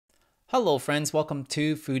Hello friends, welcome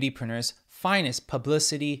to Foodiepreneur's finest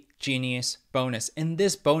publicity genius bonus. In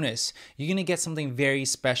this bonus, you're going to get something very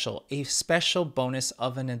special, a special bonus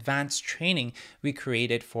of an advanced training we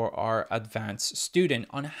created for our advanced student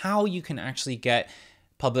on how you can actually get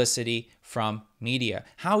publicity from media,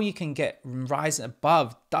 how you can rise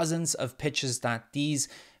above dozens of pitches that these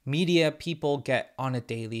media people get on a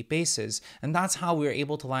daily basis. And that's how we were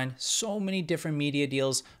able to land so many different media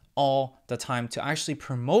deals all the time to actually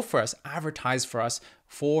promote for us, advertise for us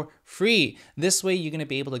for free. This way, you're going to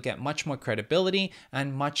be able to get much more credibility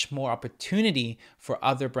and much more opportunity for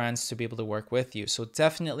other brands to be able to work with you. So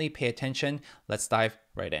definitely pay attention. Let's dive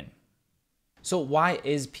right in. So why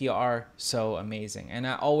is PR so amazing? And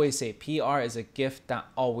I always say PR is a gift that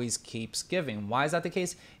always keeps giving. Why is that the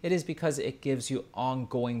case? It is because it gives you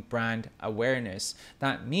ongoing brand awareness.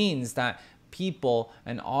 That means that people,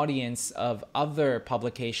 an audience of other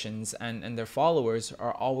publications and their followers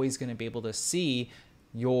are always going to be able to see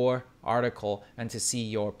your article and to see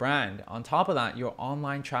your brand. On top of that, your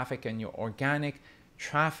online traffic and your organic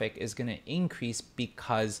traffic is going to increase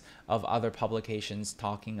because of other publications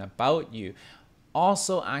talking about you.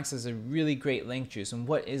 Also acts as a really great link juice. And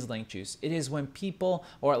what is link juice? It is when people,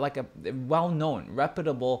 or like a well-known,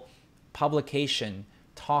 reputable publication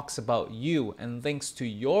talks about you and links to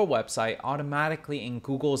your website, automatically in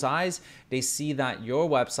Google's eyes, they see that your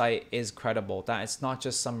website is credible, that it's not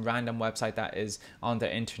just some random website that is on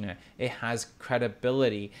the internet. It has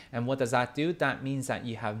credibility. And what does that do? That means that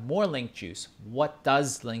you have more link juice. What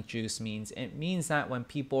does link juice means? It means that when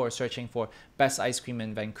people are searching for best ice cream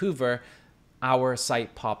in Vancouver, our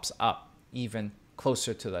site pops up even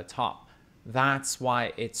closer to the top. That's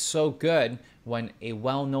why it's so good when a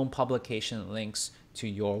well-known publication links to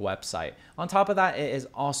your website. On top of that, it is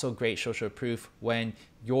also great social proof when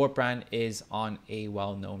your brand is on a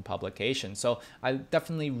well-known publication. So I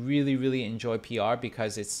definitely really enjoy PR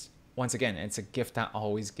because it's, once again, it's a gift that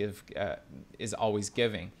is always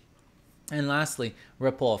giving. And lastly,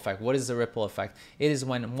 ripple effect. What is the ripple effect? It is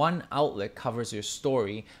when one outlet covers your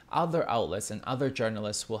story, other outlets and other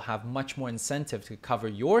journalists will have much more incentive to cover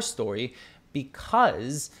your story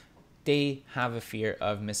because they have a fear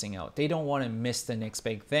of missing out. They don't want to miss the next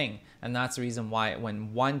big thing. And that's the reason why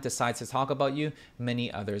when one decides to talk about you,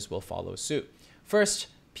 many others will follow suit. First,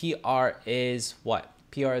 PR is what?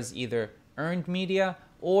 PR is either earned media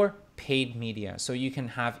or paid media. So you can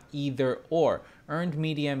have either or. Earned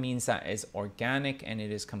media means that it's organic and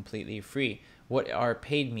it is completely free. What are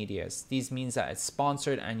paid medias? These means that it's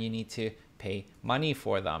sponsored and you need to pay money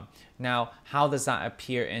for them. Now, how does that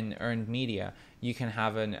appear in earned media? You can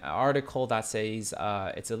have an article that says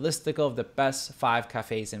it's a listing of the best 5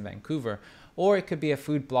 cafes in Vancouver, or it could be a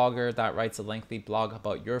food blogger that writes a lengthy blog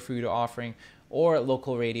about your food offering, or a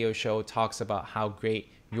local radio show talks about how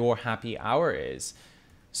great your happy hour is.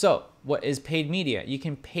 So what is paid media? You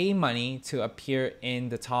can pay money to appear in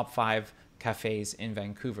the top 5 cafes in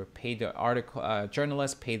Vancouver. Pay the article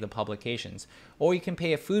journalists, pay the publications. Or you can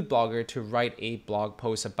pay a food blogger to write a blog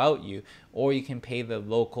post about you. Or you can pay the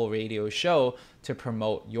local radio show to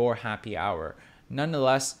promote your happy hour.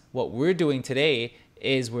 Nonetheless, what we're doing today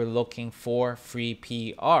is we're looking for free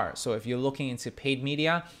PR. So if you're looking into paid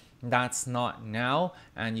media, that's not now,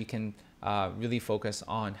 and you can really focus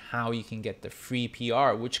on how you can get the free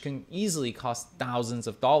PR, which can easily cost thousands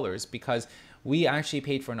of dollars, because we actually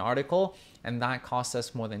paid for an article and that cost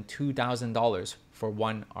us more than $2,000 for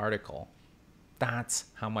one article. That's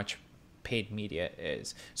how much paid media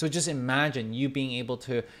is. So just imagine you being able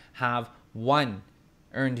to have one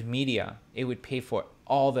earned media. It would pay for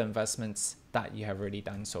all the investments that you have already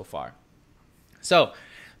done so far. So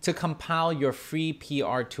to compile your free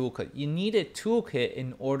PR toolkit, you need a toolkit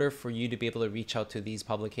in order for you to be able to reach out to these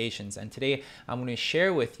publications. And today I'm going to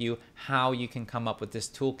share with you how you can come up with this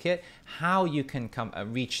toolkit, how you can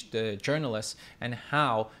reach the journalists, and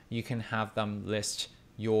how you can have them list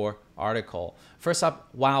your article. First up,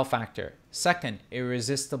 wow factor. Second,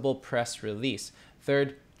 irresistible press release.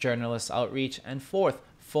 Third, journalist outreach. And fourth,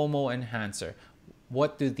 FOMO enhancer.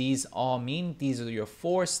 What do these all mean? These are your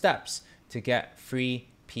 4 steps to get free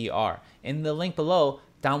PR. In the link below,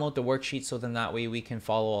 download the worksheet so then that way we can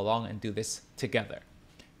follow along and do this together.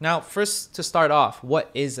 Now, first to start off, what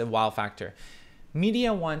is a wow factor?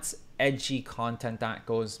 Media wants edgy content that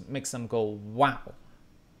makes them go wow,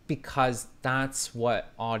 because that's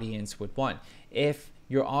what audience would want. If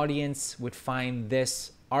your audience would find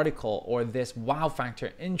this article or this wow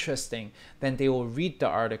factor interesting, then they will read the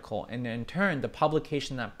article, and in turn the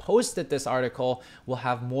publication that posted this article will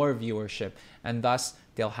have more viewership, and thus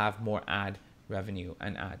they'll have more ad revenue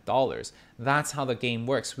and ad dollars. That's how the game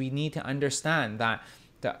works. We need to understand that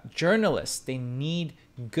the journalists, they need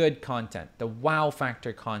good content, the wow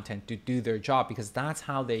factor content to do their job, because that's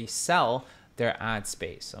how they sell their ad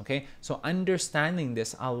space. Okay, so understanding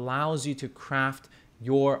this allows you to craft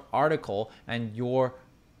your article and your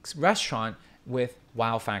restaurant with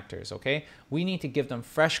wow factors. Okay, we need to give them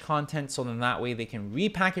fresh content, so then that way they can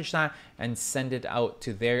repackage that and send it out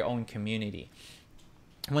to their own community.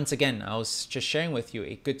 Once again, I was just sharing with you,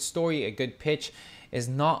 a good story, a good pitch is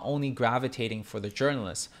not only gravitating for the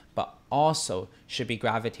journalists, but also should be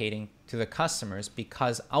gravitating to the customers,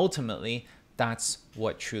 because ultimately that's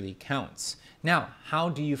what truly counts. Now, how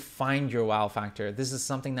do you find your wow factor? This is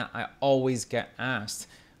something that I always get asked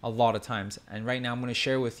a lot of times. And right now I'm going to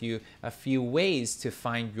share with you a few ways to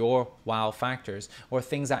find your wow factors, or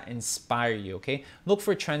things that inspire you. Okay, look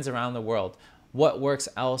for trends around the world. What works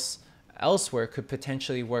elsewhere could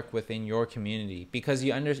potentially work within your community, because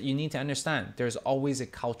you need to understand there's always a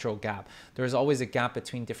cultural gap. There's always a gap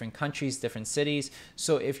between different countries, different cities.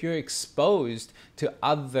 So if you're exposed to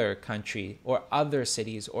other country or other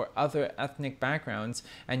cities or other ethnic backgrounds,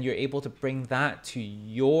 and you're able to bring that to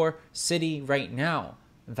your city right now,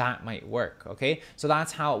 that might work. Okay, so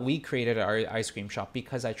that's how we created our ice cream shop.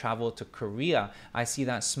 Because I traveled to Korea, I see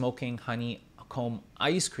that smoking honeycomb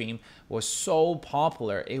ice cream was so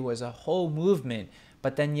popular. It was a whole movement.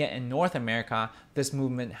 But then yet in North America, this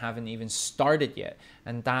movement haven't even started yet.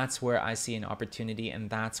 And that's where I see an opportunity, and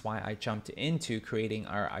that's why I jumped into creating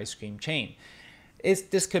our ice cream chain.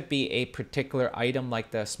 This could be a particular item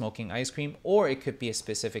like the smoking ice cream, or it could be a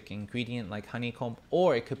specific ingredient like honeycomb,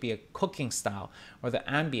 or it could be a cooking style or the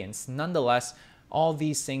ambience. Nonetheless, all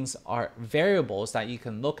these things are variables that you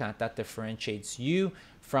can look at that differentiates you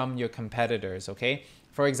from your competitors. Okay,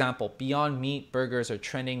 for example, Beyond Meat burgers are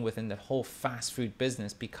trending within the whole fast food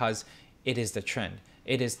business because it is the trend.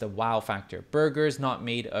 It is the wow factor. Burgers not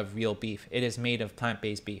made of real beef. It is made of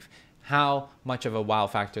plant-based beef. How much of a wow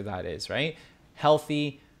factor that is, right?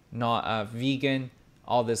 Healthy, not vegan,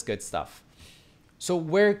 all this good stuff. So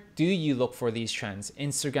where do you look for these trends?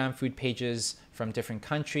 Instagram food pages from different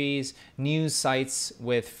countries, news sites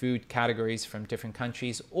with food categories from different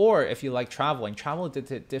countries, or if you like traveling, travel to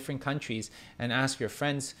different countries and ask your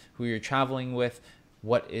friends who you're traveling with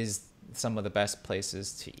what is some of the best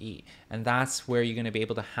places to eat. And that's where you're going to be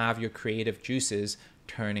able to have your creative juices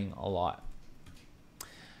turning a lot.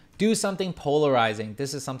 Do something polarizing.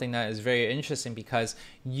 This is something that is very interesting, because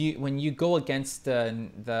when you go against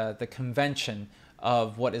the convention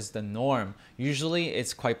of what is the norm, usually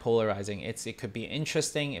it's quite polarizing. It could be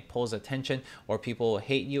interesting, it pulls attention, or people will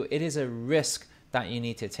hate you. It is a risk that you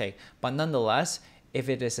need to take. But nonetheless, if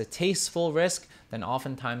it is a tasteful risk, then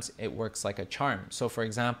oftentimes it works like a charm. So for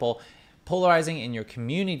example, polarizing in your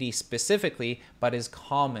community specifically, but is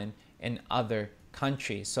common in other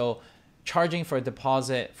countries. So charging for a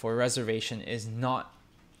deposit for a reservation is not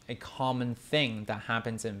a common thing that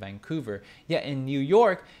happens in Vancouver. Yet in New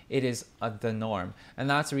York, it is the norm. And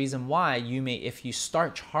that's the reason why you may, if you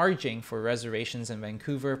start charging for reservations in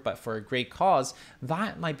Vancouver, but for a great cause,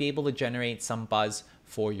 that might be able to generate some buzz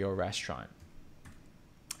for your restaurant.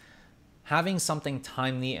 Having something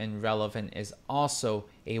timely and relevant is also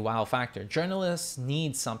a wow factor. Journalists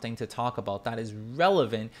need something to talk about that is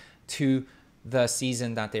relevant to the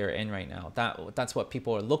season that they're in right now. That's what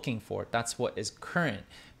people are looking for. That's what is current.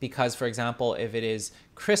 Because for example, if it is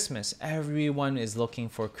Christmas, everyone is looking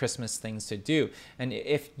for Christmas things to do. And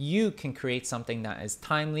if you can create something that is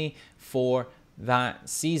timely for that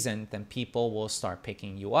season, then people will start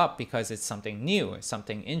picking you up because it's something new, it's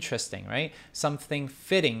something interesting, right? Something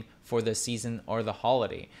fitting for the season or the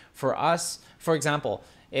holiday. For us, for example,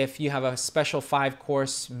 if you have a special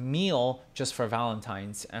 5-course meal just for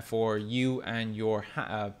Valentine's for you and your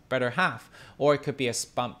better half, or it could be a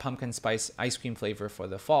pumpkin spice ice cream flavor for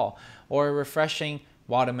the fall, or a refreshing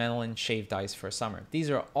watermelon shaved ice for summer. These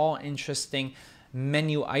are all interesting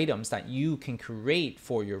menu items that you can create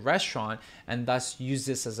for your restaurant, and thus use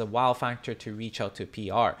this as a wow factor to reach out to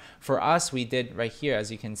PR. For us, we did right here, as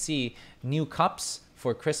you can see, new cups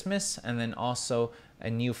for Christmas, and then also a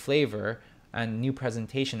new flavor and new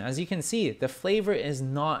presentation. As you can see, the flavor is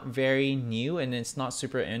not very new and it's not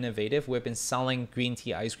super innovative. We've been selling green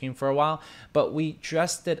tea ice cream for a while, but we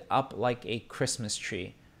dressed it up like a Christmas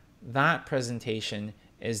tree. That presentation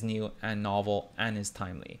is new and novel and is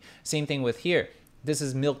timely. Same thing with here. This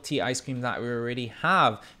is milk tea ice cream that we already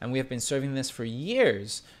have, and we have been serving this for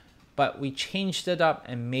years, but we changed it up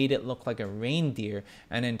and made it look like a reindeer.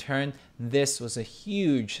 And in turn, this was a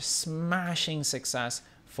huge smashing success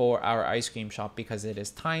for our ice cream shop because it is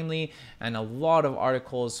timely, and a lot of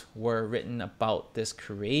articles were written about this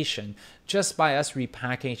creation just by us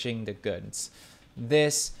repackaging the goods.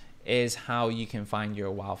 This is how you can find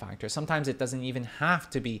your wow factor. Sometimes it doesn't even have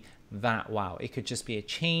to be that wow. It could just be a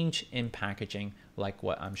change in packaging like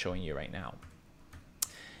what I'm showing you right now.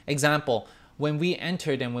 Example, when we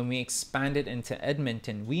entered and when we expanded into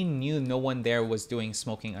Edmonton, we knew no one there was doing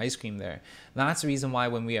smoking ice cream there. That's the reason why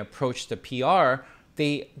when we approached the PR,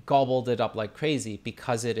 they gobbled it up like crazy,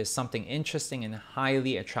 because it is something interesting and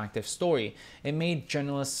highly attractive story. It made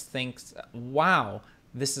journalists think, wow,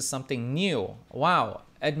 this is something new. Wow,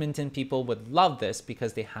 Edmonton people would love this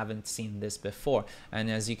because they haven't seen this before.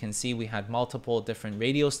 And as you can see, we had multiple different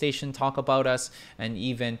radio stations talk about us, and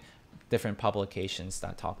even different publications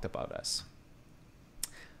that talked about us.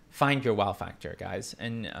 Find your wow factor, guys,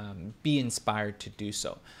 and be inspired to do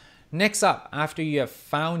so. Next up, after you have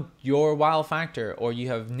found your wow factor, or you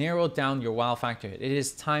have narrowed down your wow factor, it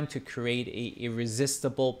is time to create an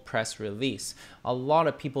irresistible press release. A lot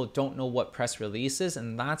of people don't know what press release is,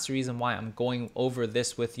 and that's the reason why I'm going over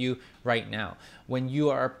this with you right now. When you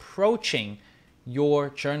are approaching your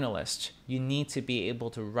journalist, you need to be able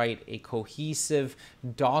to write a cohesive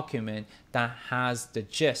document that has the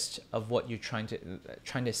gist of what you're trying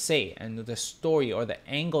to say, and the story or the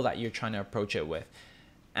angle that you're trying to approach it with.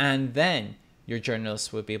 And then your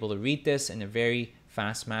journalists will be able to read this in a very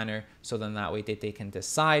fast manner, so then that way they can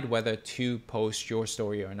decide whether to post your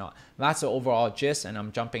story or not. That's the overall gist, and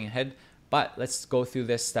I'm jumping ahead, but let's go through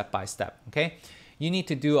this step by step, okay? You need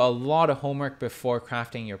to do a lot of homework before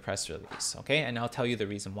crafting your press release, okay? And I'll tell you the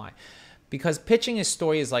reason why. Because pitching a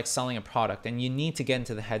story is like selling a product, and you need to get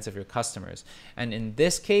into the heads of your customers. And in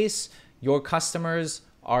this case, your customers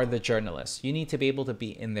are the journalists. You need to be able to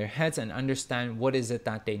be in their heads and understand what is it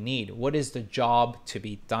that they need. What is the job to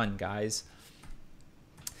be done, guys?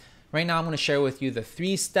 Right now, I'm going to share with you the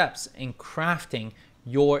 3 steps in crafting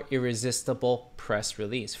your irresistible press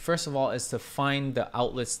release. First of all is to find the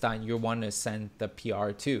outlets that you want to send the PR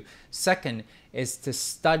to. Second is to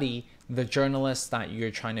study the journalists that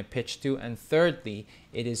you're trying to pitch to. And thirdly,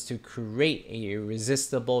 it is to create a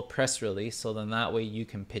irresistible press release, so then that way you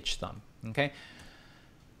can pitch them, okay?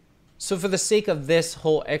 So for the sake of this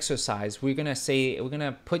whole exercise, we're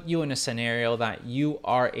gonna put you in a scenario that you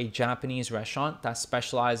are a Japanese restaurant that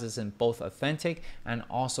specializes in both authentic and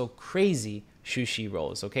also crazy sushi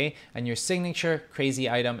rolls, okay? And your signature crazy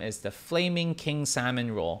item is the Flaming King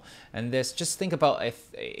Salmon Roll. And this, just think about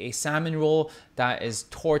a salmon roll that is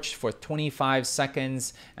torched for 25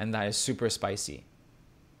 seconds and that is super spicy.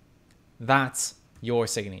 That's your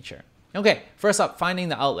signature. Okay, first up, finding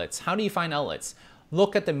the outlets. How do you find outlets?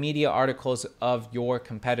 Look at the media articles of your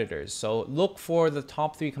competitors. So look for the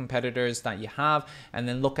top 3 competitors that you have, and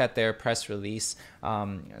then look at their press release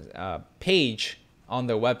page on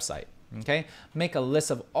their website. Okay, make a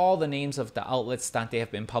list of all the names of the outlets that they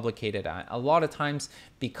have been published at. A lot of times,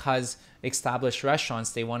 because established restaurants,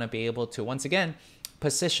 they want to be able to, once again,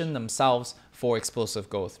 position themselves for explosive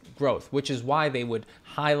growth, which is why they would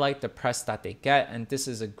highlight the press that they get. And this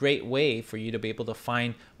is a great way for you to be able to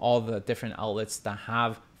find all the different outlets that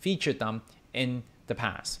have featured them in the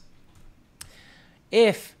past.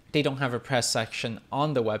 If they don't have a press section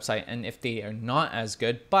on the website, and if they are not as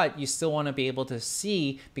good, but you still want to be able to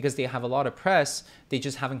see, because they have a lot of press, they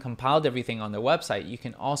just haven't compiled everything on their website. You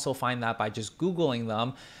can also find that by just Googling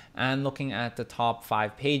them and looking at the top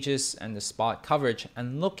 5 pages and the spot coverage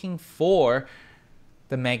and looking for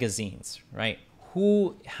the magazines, right?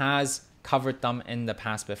 Who has covered them in the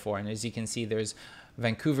past before? And as you can see, there's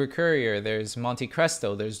Vancouver Courier, there's Monte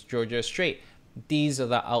Cristo, there's Georgia Straight. These are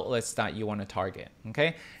the outlets that you want to target,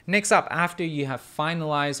 okay? Next up, after you have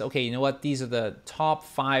finalized, okay, you know what? These are the top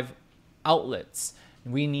 5 outlets.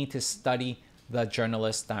 We need to study the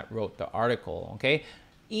journalist that wrote the article, okay?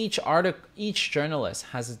 Each journalist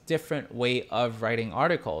has a different way of writing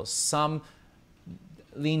articles. Some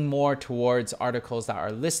lean more towards articles that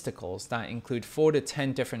are listicles that include 4 to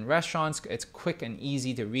 10 different restaurants. It's quick and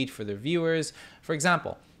easy to read for the viewers. For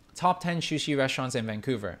example, top 10 sushi restaurants in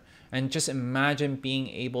Vancouver. And just imagine being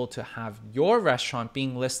able to have your restaurant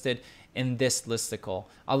being listed in this listicle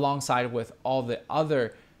alongside with all the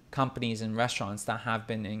other companies and restaurants that have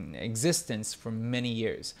been in existence for many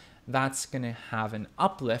years. That's going to have an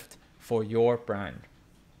uplift for your brand.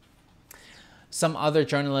 Some other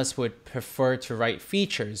journalists would prefer to write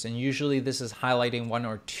features, and usually this is highlighting 1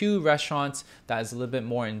 or 2 restaurants that is a little bit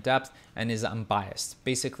more in depth and is unbiased.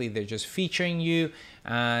 Basically, they're just featuring you,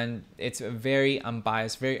 and it's a very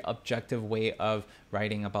unbiased, very objective way of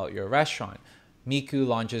writing about your restaurant. Miku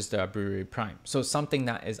launches the Brewery Prime, so something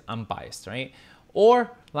that is unbiased, right?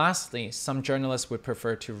 Or lastly, some journalists would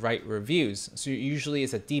prefer to write reviews. So usually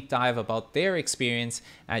it's a deep dive about their experience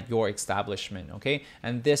at your establishment, okay?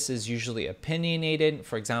 And this is usually opinionated.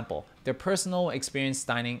 For example, their personal experience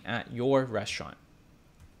dining at your restaurant.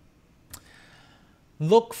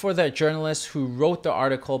 Look for the journalist who wrote the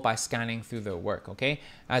article by scanning through their work, okay?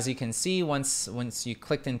 As you can see, once you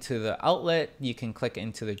clicked into the outlet, you can click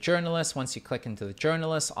into the journalist. Once you click into the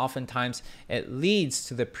journalist, oftentimes it leads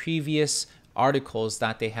to the previous articles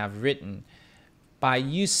that they have written. By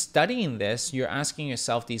you studying this, you're asking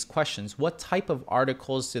yourself these questions. What type of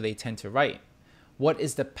articles do they tend to write? What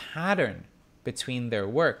is the pattern between their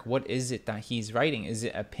work? What is it that he's writing? Is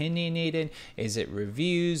it opinionated? Is it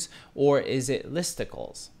reviews? Or is it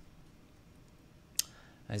listicles?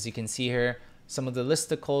 As you can see here, some of the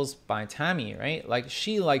listicles by Tammy, right? Like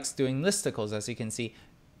she likes doing listicles. As you can see,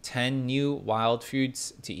 10 new wild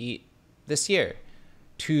foods to eat this year,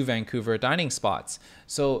 2 Vancouver dining spots.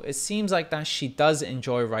 So it seems like that she does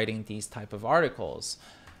enjoy writing these type of articles.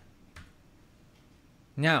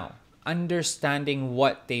 Now, understanding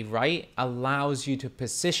what they write allows you to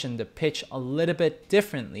position the pitch a little bit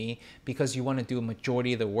differently because you want to do a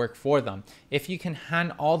majority of the work for them. If you can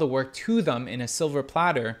hand all the work to them in a silver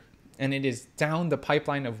platter and it is down the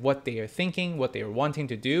pipeline of what they are thinking, what they are wanting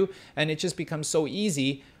to do, and it just becomes so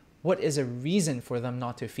easy, what is a reason for them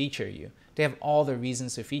not to feature you? They have all the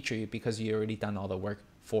reasons to feature you because you already done all the work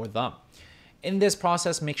for them. In this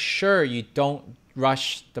process, make sure you don't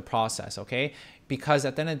rush the process, okay? Because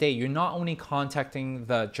at the end of the day, you're not only contacting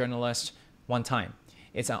the journalist one time.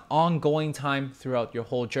 It's an ongoing time throughout your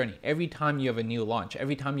whole journey. Every time you have a new launch,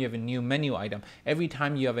 every time you have a new menu item, every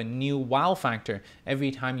time you have a new wow factor,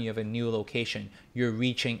 every time you have a new location, you're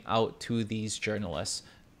reaching out to these journalists.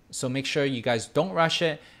 So make sure you guys don't rush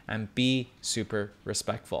it and be super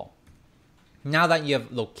respectful. Now that you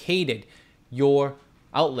have located your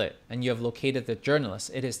outlet and you have located the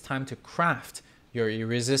journalist, it is time to craft your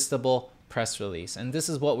irresistible press release. And this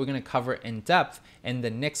is what we're going to cover in depth in the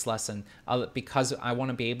next lesson because I want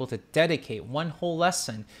to be able to dedicate one whole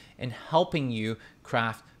lesson in helping you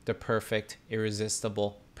craft the perfect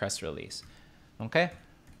irresistible press release. Okay?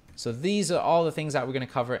 So these are all the things that we're going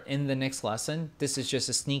to cover in the next lesson. This is just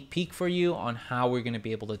a sneak peek for you on how we're going to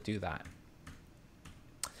be able to do that.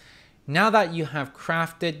 Now that you have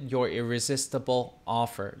crafted your irresistible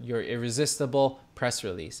offer, your irresistible press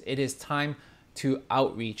release, it is time to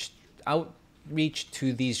outreach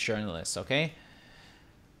to these journalists, okay?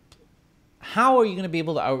 How are you going to be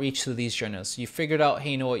able to outreach to these journalists? You figured out,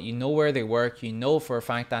 hey, you know what? You know where they work. You know for a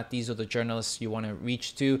fact that these are the journalists you want to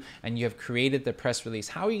reach to, and you have created the press release.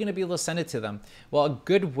 How are you going to be able to send it to them? Well, a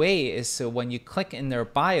good way is so when you click in their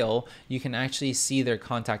bio, you can actually see their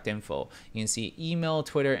contact info. You can see email,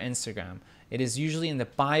 Twitter, Instagram. It is usually in the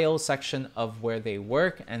bio section of where they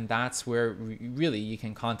work, and that's where really you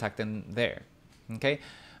can contact them there, okay?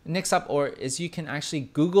 Next up is you can actually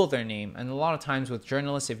Google their name. And a lot of times with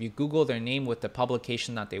journalists, if you Google their name with the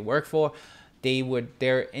publication that they work for,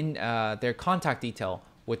 their contact detail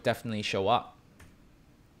would definitely show up.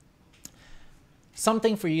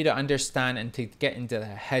 Something for you to understand and to get into the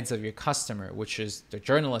heads of your customer, which is the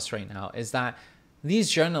journalist right now, is that these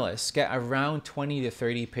journalists get around 20 to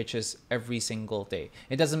 30 pitches every single day.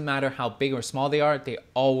 It doesn't matter how big or small they are, they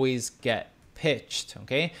always get pitched,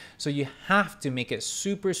 okay? So you have to make it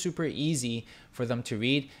super, super easy for them to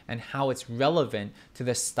read and how it's relevant to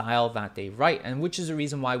the style that they write, and which is the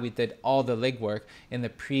reason why we did all the legwork in the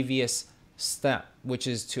previous step, which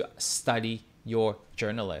is to study your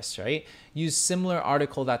journalists, right? Use similar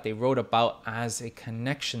article that they wrote about as a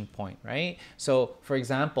connection point, right? So for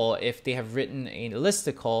example, if they have written a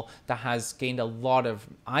listicle that has gained a lot of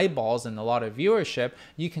eyeballs and a lot of viewership,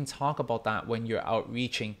 you can talk about that when you're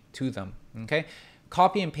outreaching to them, okay?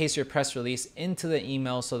 Copy and paste your press release into the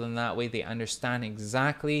email so then that way they understand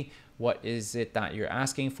exactly what is it that you're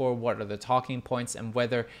asking for, what are the talking points, and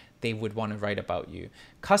whether they would want to write about you.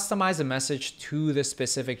 Customize a message to the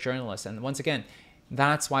specific journalist. And once again,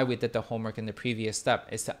 that's why we did the homework in the previous step,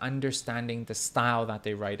 is to understanding the style that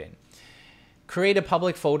they write in. Create a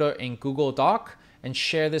public folder in Google Doc and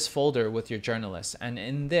share this folder with your journalists. And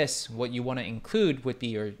in this, what you want to include would be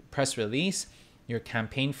your press release, your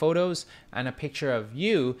campaign photos, and a picture of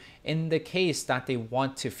you. In the case that they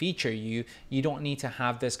want to feature you, you don't need to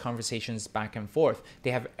have these conversations back and forth.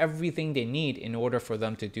 They have everything they need in order for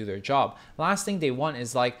them to do their job. Last thing they want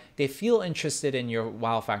is like, they feel interested in your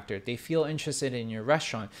wow factor, they feel interested in your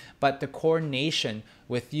restaurant, but the coordination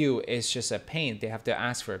with you is just a pain. They have to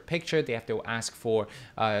ask for a picture, they have to ask for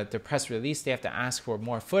the press release, they have to ask for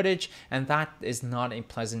more footage, and that is not a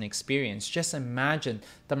pleasant experience. Just imagine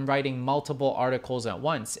them writing multiple articles at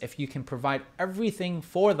once. If you can provide everything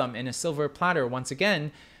for them in a silver platter, once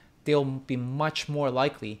again, they'll be much more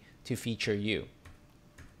likely to feature you.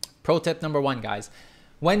 Pro tip number 1, guys,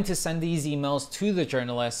 when to send these emails to the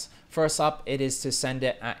journalists. First up, it is to send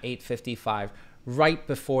it at 8:55, right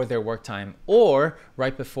before their work time, or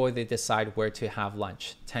right before they decide where to have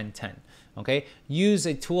lunch, 10:10. Okay, use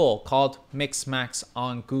a tool called Mixmax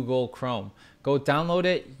on Google Chrome. Go download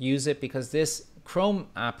it, use it, because this Chrome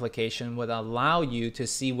application would allow you to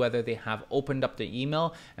see whether they have opened up the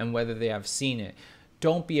email and whether they have seen it.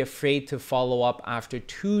 Don't be afraid to follow up after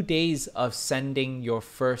 2 days of sending your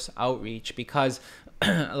first outreach, because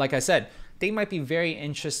like I said, they might be very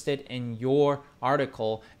interested in your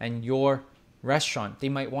article and your restaurant. They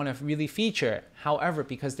might want to really feature it. However,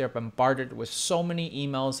 because they're bombarded with so many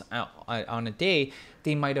emails on a day,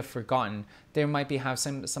 they might have forgotten. There might be have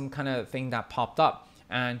some kind of thing that popped up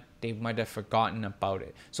and they might have forgotten about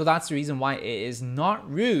it. So that's the reason why it is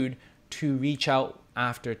not rude to reach out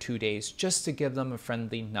after 2 days, just to give them a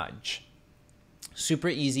friendly nudge. Super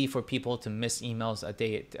easy for people to miss emails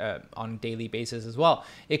on a daily basis as well.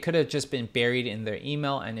 It could have just been buried in their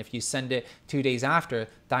email, and if you send it 2 days after,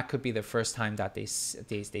 that could be the first time that they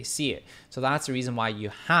see it. So that's the reason why you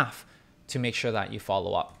have to make sure that you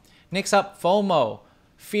follow up. Next up, FOMO.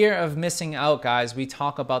 Fear of missing out, guys. We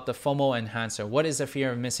talk about the FOMO enhancer. What is the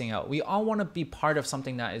fear of missing out? We all want to be part of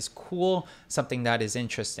something that is cool, something that is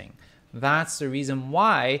interesting. That's the reason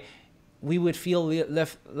why we would feel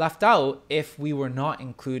left out if we were not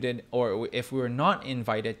included, or if we were not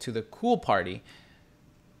invited to the cool party,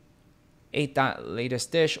 ate that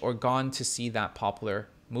latest dish, or gone to see that popular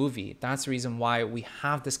movie. That's the reason why we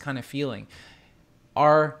have this kind of feeling.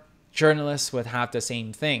 Our journalists would have the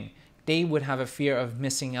same thing. They would have a fear of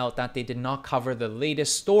missing out, that they did not cover the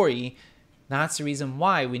latest story. That's the reason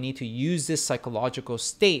why we need to use this psychological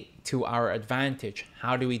state to our advantage.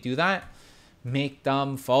 How do we do that? Make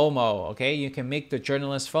them FOMO, okay? You can make the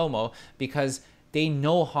journalists FOMO because they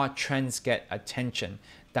know hot trends get attention,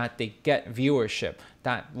 that they get viewership,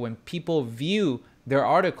 that when people view their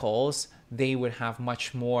articles, they would have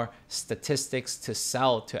much more statistics to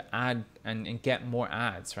sell, to add and get more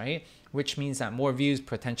ads, right? Which means that more views,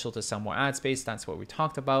 potential to sell more ad space. That's what we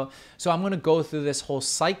talked about. So I'm going to go through this whole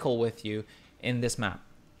cycle with you in this map.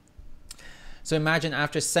 So imagine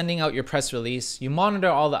after sending out your press release, you monitor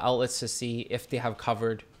all the outlets to see if they have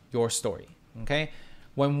covered your story, okay?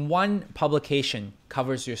 When one publication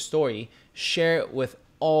covers your story, share it with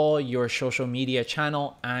all your social media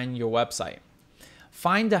channel and your website.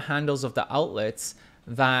 Find the handles of the outlets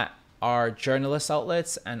that are journalist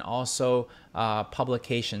outlets and also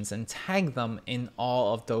publications, and tag them in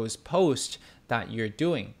all of those posts that you're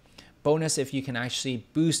doing. Bonus if you can actually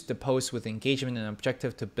boost the post with engagement and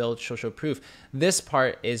objective to build social proof. This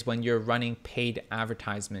part is when you're running paid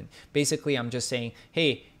advertisement. Basically, I'm just saying,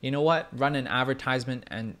 hey, you know what? Run an advertisement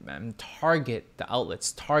and target the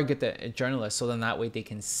outlets, target the journalists, so then that way they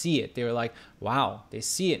can see it. They're like, wow, they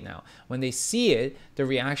see it now. When they see it, the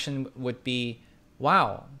reaction would be,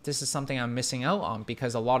 wow, this is something I'm missing out on,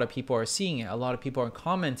 because a lot of people are seeing it, a lot of people are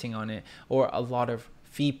commenting on it, or a lot of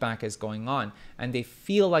feedback is going on, and they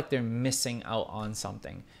feel like they're missing out on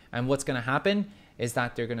something. And what's going to happen is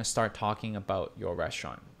that they're going to start talking about your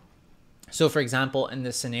restaurant. So for example, in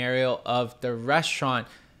the scenario of the restaurant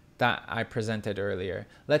that I presented earlier,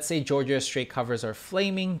 let's say Georgia Straight covers our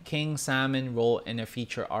Flaming King Salmon roll in a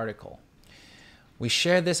feature article. We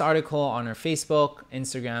share this article on our Facebook,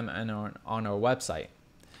 Instagram, and on our website.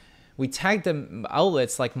 We tagged the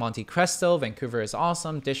outlets like Monte Cristo, Vancouver is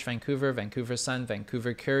Awesome, Dish Vancouver, Vancouver Sun,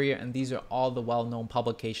 Vancouver Courier, and these are all the well-known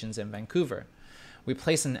publications in Vancouver. We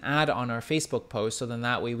place an ad on our Facebook post, so then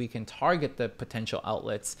that way we can target the potential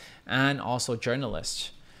outlets and also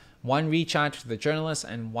journalists. One reach ad to the journalists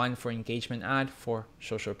and one for engagement ad for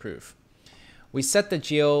social proof. We set the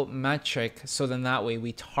geometric, so then that way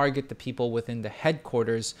we target the people within the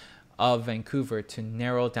headquarters of Vancouver to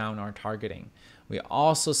narrow down our targeting. We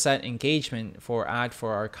also set engagement for ad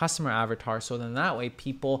for our customer avatar, so then that way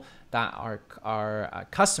people that are our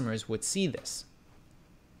customers would see this.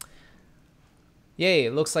 Yay,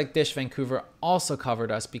 it looks like Dish Vancouver also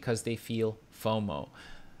covered us because they feel FOMO.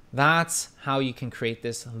 That's how you can create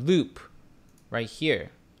this loop right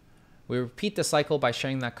here. We repeat the cycle by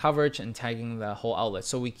sharing that coverage and tagging the whole outlet.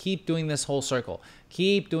 So we keep doing this whole circle,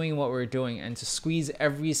 keep doing what we're doing, and to squeeze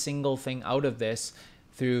every single thing out of this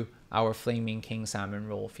through our Flaming King Salmon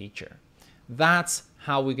roll feature. That's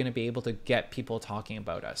how we're going to be able to get people talking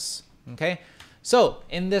about us. Okay. So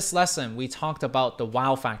in this lesson, we talked about the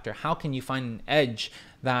wow factor. How can you find an edge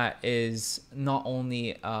that is not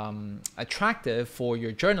only attractive for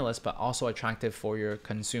your journalists, but also attractive for your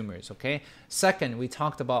consumers, okay? Second, we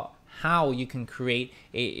talked about how you can create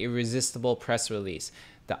an irresistible press release.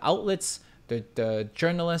 The outlets, the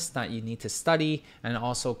journalists that you need to study, and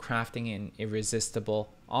also crafting an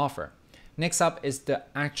irresistible offer. Next up is the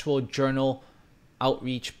actual journal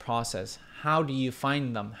outreach process. How do you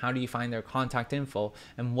find them? How do you find their contact info?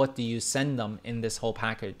 And what do you send them in this whole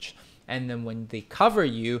package? And then when they cover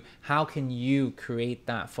you, how can you create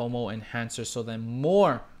that FOMO enhancer so then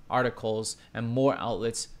more articles and more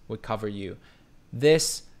outlets would cover you?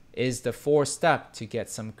 This is the 4th step to get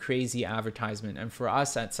some crazy advertisement. And for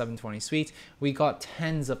us at 720 Suite, we got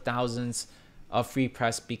tens of thousands of free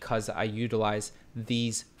press because I utilize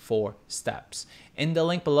these 4 steps. In the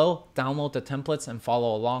link below, download the templates and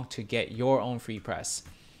follow along to get your own free press.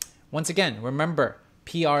 Once again, remember,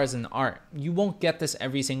 PR is an art. You won't get this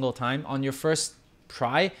every single time. On your first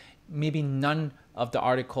try, maybe none of the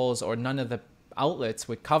articles or none of the outlets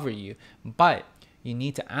would cover you, but you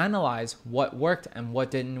need to analyze what worked and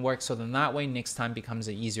what didn't work, so then that way next time becomes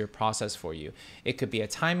an easier process for you. It could be a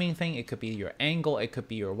timing thing, it could be your angle, it could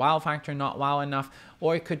be your wow factor not wow enough,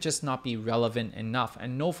 or it could just not be relevant enough.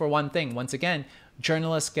 And know for one thing, once again,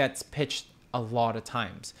 journalists gets pitched a lot of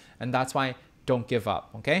times, and that's why don't give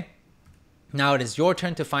up, okay? Now it is your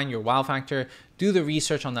turn to find your wow factor, do the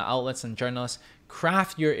research on the outlets and journalists,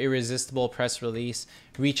 craft your irresistible press release,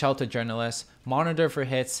 reach out to journalists, monitor for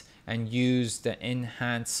hits, and use the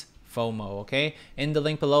enhance FOMO, okay? In the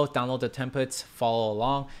link below, download the templates, follow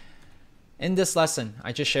along. In this lesson,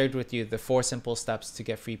 I just shared with you the 4 simple steps to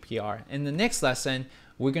get free PR. In the next lesson,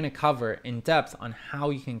 we're gonna cover in depth on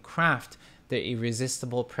how you can craft the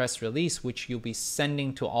irresistible press release, which you'll be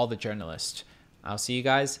sending to all the journalists. I'll see you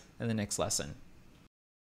guys in the next lesson.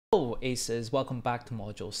 Hello Aces, welcome back to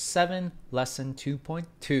Module 7, Lesson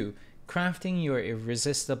 2.2, Crafting Your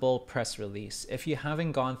Irresistible Press Release. If you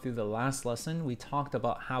haven't gone through the last lesson, we talked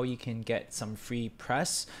about how you can get some free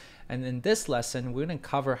press. And in this lesson, we're going to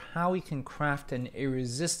cover how you can craft an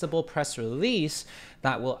irresistible press release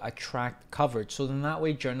that will attract coverage. So then that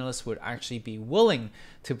way journalists would actually be willing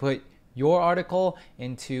to put your article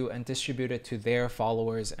into and distribute it to their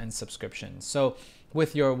followers and subscriptions. So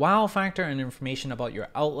with your wow factor and information about your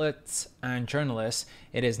outlets and journalists,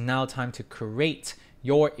 it is now time to create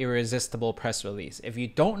your irresistible press release. If you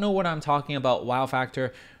don't know what I'm talking about, wow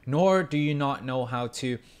factor, nor do you not know how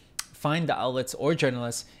to find the outlets or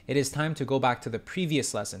journalists, it is time to go back to the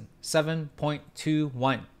previous lesson,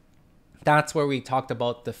 7.21. That's where we talked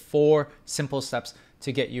about the 4 simple steps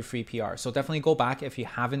to get you free PR. So definitely go back if you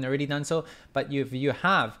haven't already done so, but if you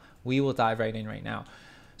have, we will dive right in right now.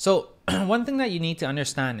 So one thing that you need to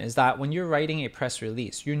understand is that when you're writing a press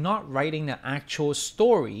release, you're not writing the actual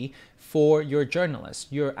story for your journalist.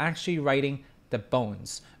 You're actually writing the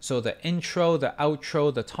bones. So the intro, the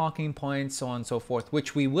outro, the talking points, so on and so forth,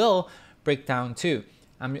 which we will break down too.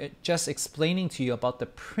 I'm just explaining to you about the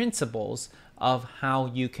principles of how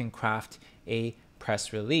you can craft a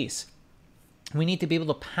press release. We need to be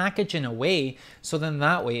able to package in a way so then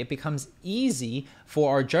that way it becomes easy for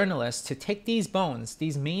our journalists to take these bones,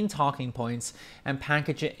 these main talking points, and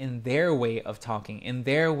package it in their way of talking, in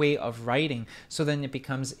their way of writing, so then it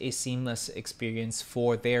becomes a seamless experience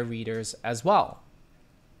for their readers as well.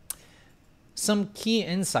 Some key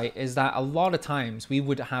insight is that a lot of times we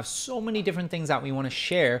would have so many different things that we want to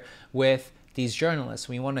share with these journalists.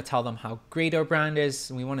 We want to tell them how great our brand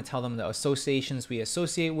is. We want to tell them the associations we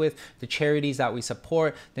associate with, the charities that we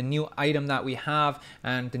support, the new item that we have,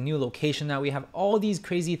 and the new location that we have, all these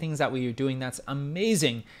crazy things that we are doing. That's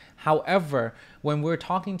amazing. However, when we're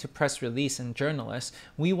talking to press release and journalists,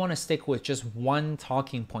 we want to stick with just one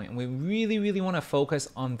talking point. And we really, really want to focus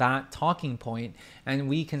on that talking point, and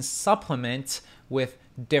we can supplement with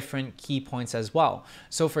different key points as well.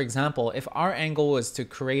 So for example, if our angle was to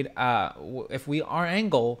create our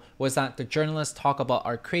angle was that the journalists talk about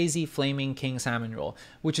our crazy flaming king salmon roll,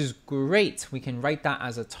 which is great. We can write that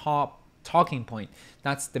as a top talking point.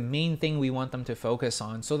 That's the main thing we want them to focus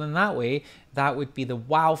on. So then that way, that would be the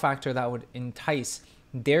wow factor that would entice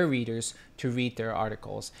their readers to read their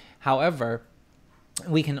articles. However,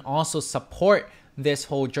 we can also support this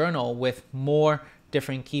whole journal with more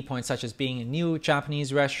different key points, such as being a new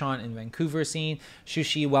Japanese restaurant in Vancouver scene,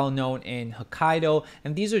 sushi well known in Hokkaido,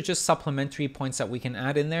 and these are just supplementary points that we can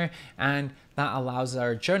add in there, and that allows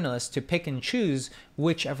our journalist to pick and choose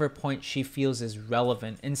whichever point she feels is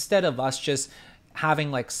relevant, instead of us just having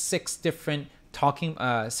like six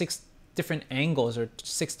different angles or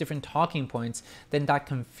 6 different talking points, then that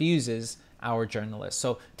confuses our journalists.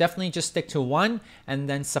 So definitely just stick to one and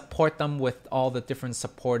then support them with all the different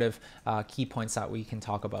supportive key points that we can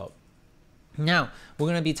talk about. Now, we're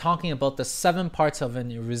going to be talking about the 7 parts of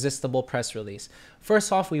an irresistible press release.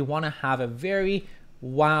 First off, we want to have a very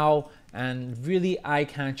wow and really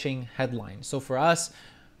eye-catching headline. So for us,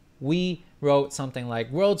 we wrote something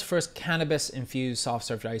like world's first cannabis-infused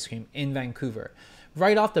soft-serve ice cream in Vancouver.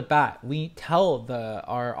 Right off the bat, we tell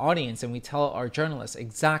our audience and we tell our journalists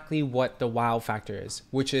exactly what the wow factor is,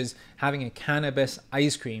 which is having a cannabis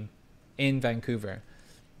ice cream in Vancouver.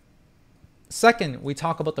 Second, we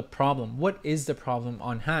talk about the problem. What is the problem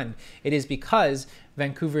on hand? It is because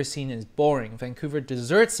Vancouver scene is boring. Vancouver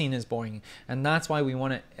dessert scene is boring. And that's why we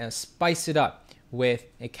want to spice it up with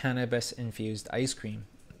a cannabis-infused ice cream.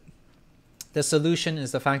 The solution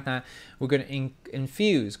is the fact that we're going to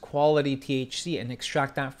infuse quality THC and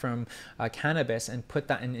extract that from cannabis and put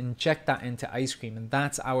that and inject that into ice cream. And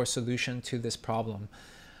that's our solution to this problem.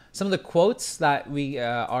 Some of the quotes that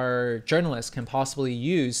our journalists can possibly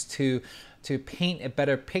use to paint a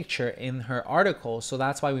better picture in her article. So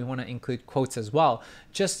that's why we want to include quotes as well,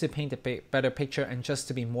 just to paint a better picture and just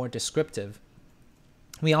to be more descriptive.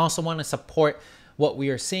 We also want to support what we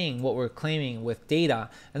are seeing, what we're claiming with data.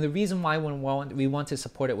 And the reason why we want to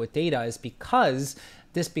support it with data is because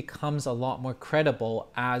this becomes a lot more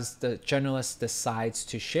credible as the journalist decides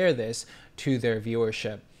to share this to their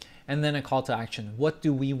viewership. And then a call to action. What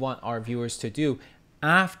do we want our viewers to do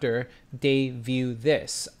after they view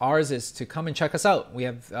this? Ours is to come and check us out.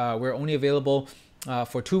 We're only available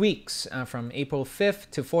for 2 weeks, from April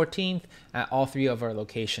 5th to 14th at all 3 of our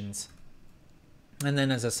locations. And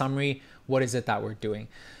then as a summary, what is it that we're doing?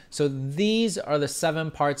 So these are the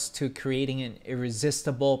 7 parts to creating an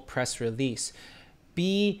irresistible press release.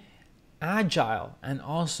 Be agile and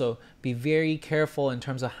also be very careful in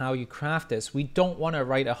terms of how you craft this. We don't want to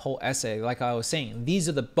write a whole essay. Like I was saying, these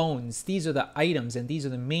are the bones, these are the items, and these are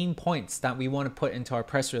the main points that we want to put into our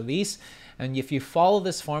press release. And if you follow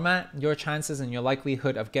this format, your chances and your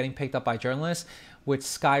likelihood of getting picked up by journalists would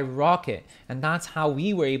skyrocket. And that's how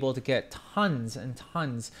we were able to get tons and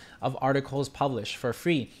tons of articles published for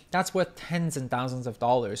free. That's worth tens and thousands of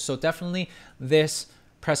dollars. So definitely this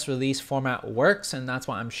press release format works, and that's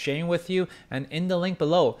what I'm sharing with you. And in the link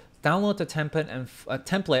below, download the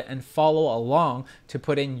template and follow along to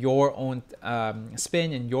put in your own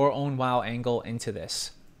spin and your own wow angle into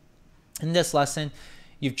this. In this lesson,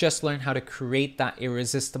 you've just learned how to create that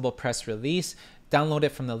irresistible press release. Download it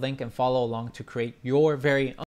from the link and follow along to create your very own